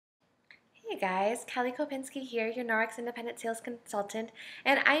Hey guys, Kelly Kopinski here, your Norwex Independent Sales Consultant,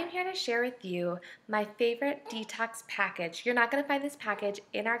 and I am here to share with you my favorite detox package. You're not going to find this package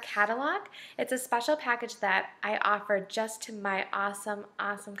in our catalog. It's a special package that I offer just to my awesome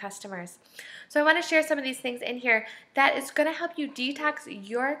customers. So I want to share some of these things in here that is going to help you detox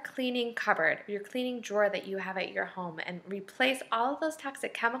your cleaning cupboard, your cleaning drawer that you have at your home, and replace all of those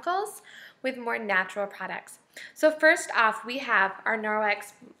toxic chemicals with more natural products. So first off, we have our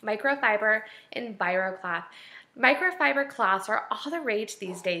Norwex microfiber EnviroCloth. Microfiber cloths are all the rage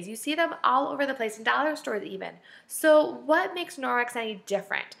these days. You see them all over the place, in dollar stores even. So what makes Norwex any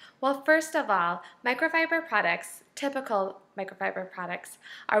different? Well, first of all, microfiber products, typical microfiber products,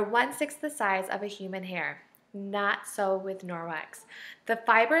 are 1/6 the size of a human hair. Not so with Norwex. The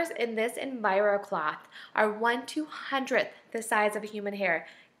fibers in this EnviroCloth are 1/200th the size of a human hair.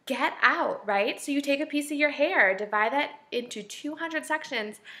 Get out, right? So you take a piece of your hair, divide that into 200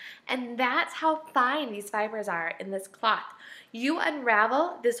 sections, and that's how fine these fibers are in this cloth. You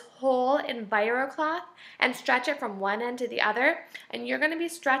unravel this whole EnviroCloth and stretch it from one end to the other, and you're going to be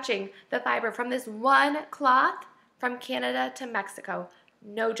stretching the fiber from this one cloth from Canada to Mexico.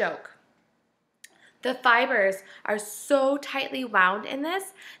 No joke. The fibers are so tightly wound in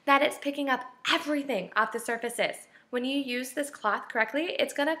this that it's picking up everything off the surfaces. When you use this cloth correctly,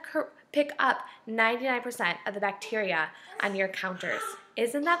 it's going to pick up 99% of the bacteria on your counters.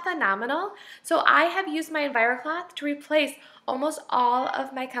 Isn't that phenomenal? So I have used my EnviroCloth to replace almost all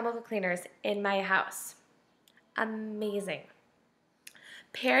of my chemical cleaners in my house. Amazing.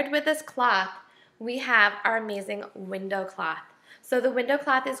 Paired with this cloth, we have our amazing window cloth. So the window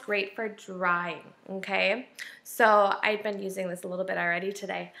cloth is great for drying, okay? So I've been using this a little bit already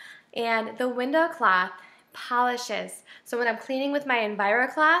today. And the window cloth polishes. So when I'm cleaning with my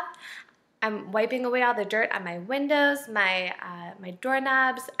EnviroCloth, I'm wiping away all the dirt on my windows, my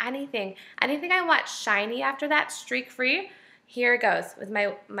doorknobs, anything I want shiny after that, streak-free. Here it goes with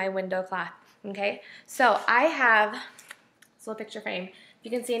my window cloth. Okay, so I have this little picture frame.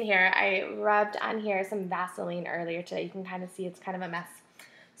 You can see in here, I rubbed on here some Vaseline earlier today. You can kind of see it's kind of a mess.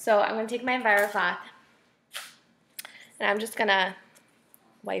 So I'm going to take my EnviroCloth and I'm just going to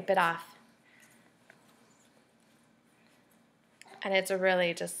wipe it off. And it's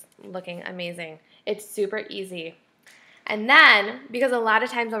really just looking amazing. It's super easy. And then, because a lot of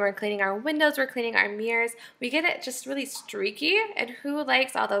times when we're cleaning our windows, we're cleaning our mirrors, we get it just really streaky, and who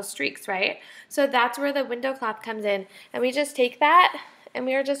likes all those streaks, right? So that's where the window cloth comes in, and we just take that, and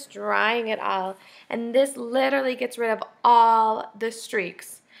we are just drying it all. And this literally gets rid of all the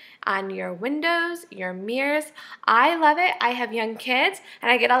streaks on your windows, your mirrors. I love it. I have young kids, and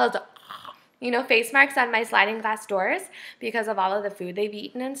I get all those face marks on my sliding glass doors because of all of the food they've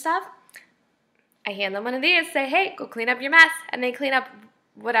eaten and stuff. I hand them one of these, say, hey, go clean up your mess, and they clean up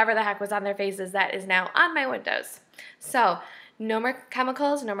whatever the heck was on their faces that is now on my windows. So no more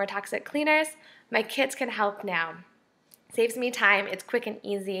chemicals, no more toxic cleaners. My kids can help now. Saves me time, it's quick and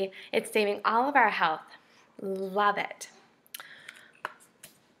easy, it's saving all of our health. Love it.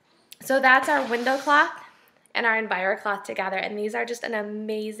 So that's our window cloth and our EnviroCloth together, and these are just an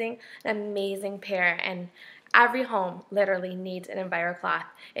amazing pair, and every home literally needs an EnviroCloth.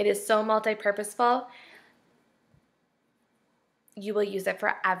 It is so multi-purposeful. You will use it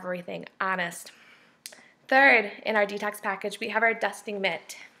for everything, honest. Third, in our detox package, we have our dusting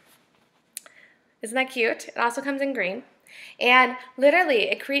mitt. Isn't that cute? It also comes in green. And literally,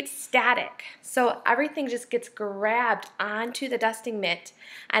 it creates static. So everything just gets grabbed onto the dusting mitt.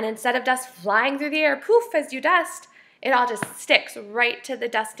 And instead of dust flying through the air, poof, as you dust, it all just sticks right to the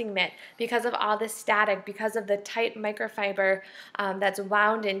dusting mitt because of all the static, because of the tight microfiber that's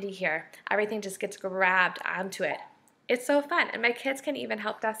wound into here. Everything just gets grabbed onto it. It's so fun. And my kids can even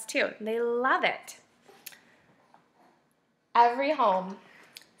help dust too. They love it. Every home,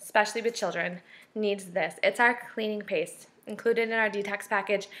 especially with children, needs this. It's our cleaning paste included in our detox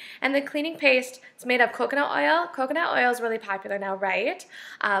package. And the cleaning paste is made of coconut oil. Coconut oil is really popular now, right?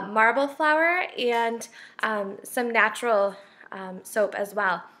 Marble flour and some natural soap as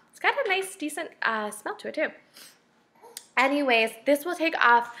well. It's got a nice, decent smell to it too. Anyways, this will take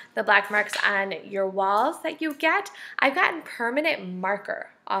off the black marks on your walls that you get. I've gotten permanent marker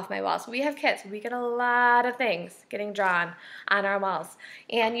off my walls. We have kids. We get a lot of things getting drawn on our walls.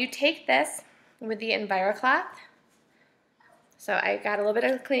 And you take this with the EnviroCloth. So I got a little bit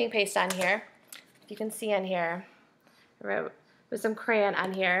of cleaning paste on here. You can see on here, with some crayon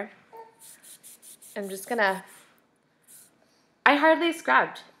on here. I'm just gonna, I hardly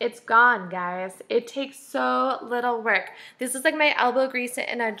scrubbed. It's gone, guys. It takes so little work. This is like my elbow grease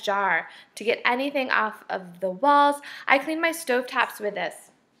in a jar to get anything off of the walls. I clean my stovetops with this.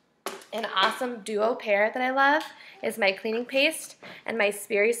 An awesome duo pair that I love is my cleaning paste and my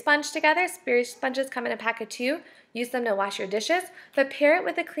Sperry sponge together. Sperry sponges come in a pack of 2. Use them to wash your dishes, but pair it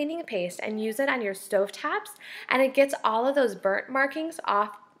with the cleaning paste and use it on your stove tops, and it gets all of those burnt markings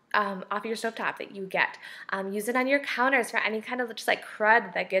off your stovetop that you get. Use it on your counters for any kind of just like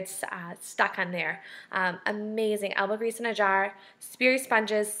crud that gets stuck on there. Amazing. Elbow grease in a jar. Sperry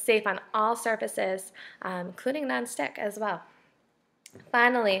sponges, safe on all surfaces, including non-stick as well.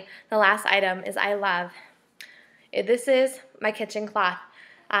 Finally, the last item is I love. This is my kitchen cloth.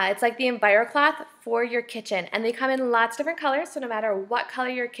 It's like the EnviroCloth for your kitchen, and they come in lots of different colors, so no matter what color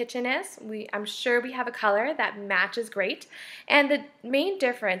your kitchen is, I'm sure we have a color that matches great. And the main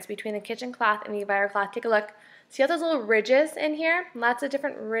difference between the kitchen cloth and the EnviroCloth, take a look. See all those little ridges in here? Lots of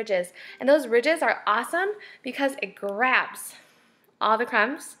different ridges. And those ridges are awesome because it grabs all the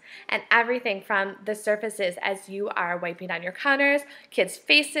crumbs and everything from the surfaces as you are wiping down your counters, kids'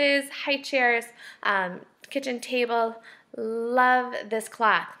 faces, high chairs, kitchen table. Love this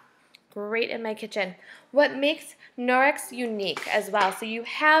cloth. Great in my kitchen. What makes Norix unique as well, so you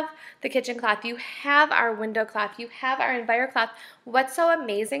have the kitchen cloth, you have our window cloth, you have our EnviroCloth. What's so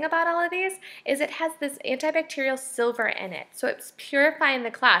amazing about all of these is it has this antibacterial silver in it, so it's purifying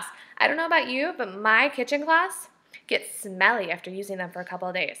the cloths. I don't know about you, but my kitchen cloths get smelly after using them for a couple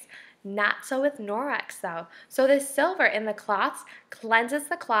of days. Not so with Norix though. So the silver in the cloths cleanses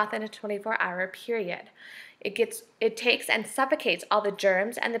the cloth in a 24-hour period. It takes and suffocates all the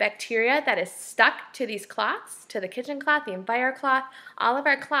germs and the bacteria that is stuck to these cloths, to the kitchen cloth, the EnviroCloth, all of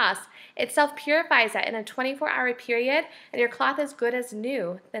our cloths. It self-purifies that in a 24-hour period, and your cloth is good as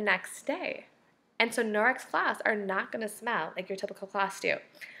new the next day. And so Norix cloths are not going to smell like your typical cloths do,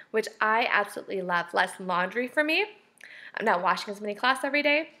 which I absolutely love. Less laundry for me. I'm not washing as many cloths every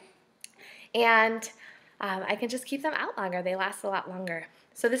day. And I can just keep them out longer. They last a lot longer.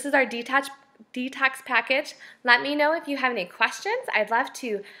 So this is our Detox Package. Let me know if you have any questions. I'd love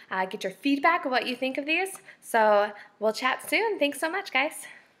to get your feedback of what you think of these. So we'll chat soon. Thanks so much, guys.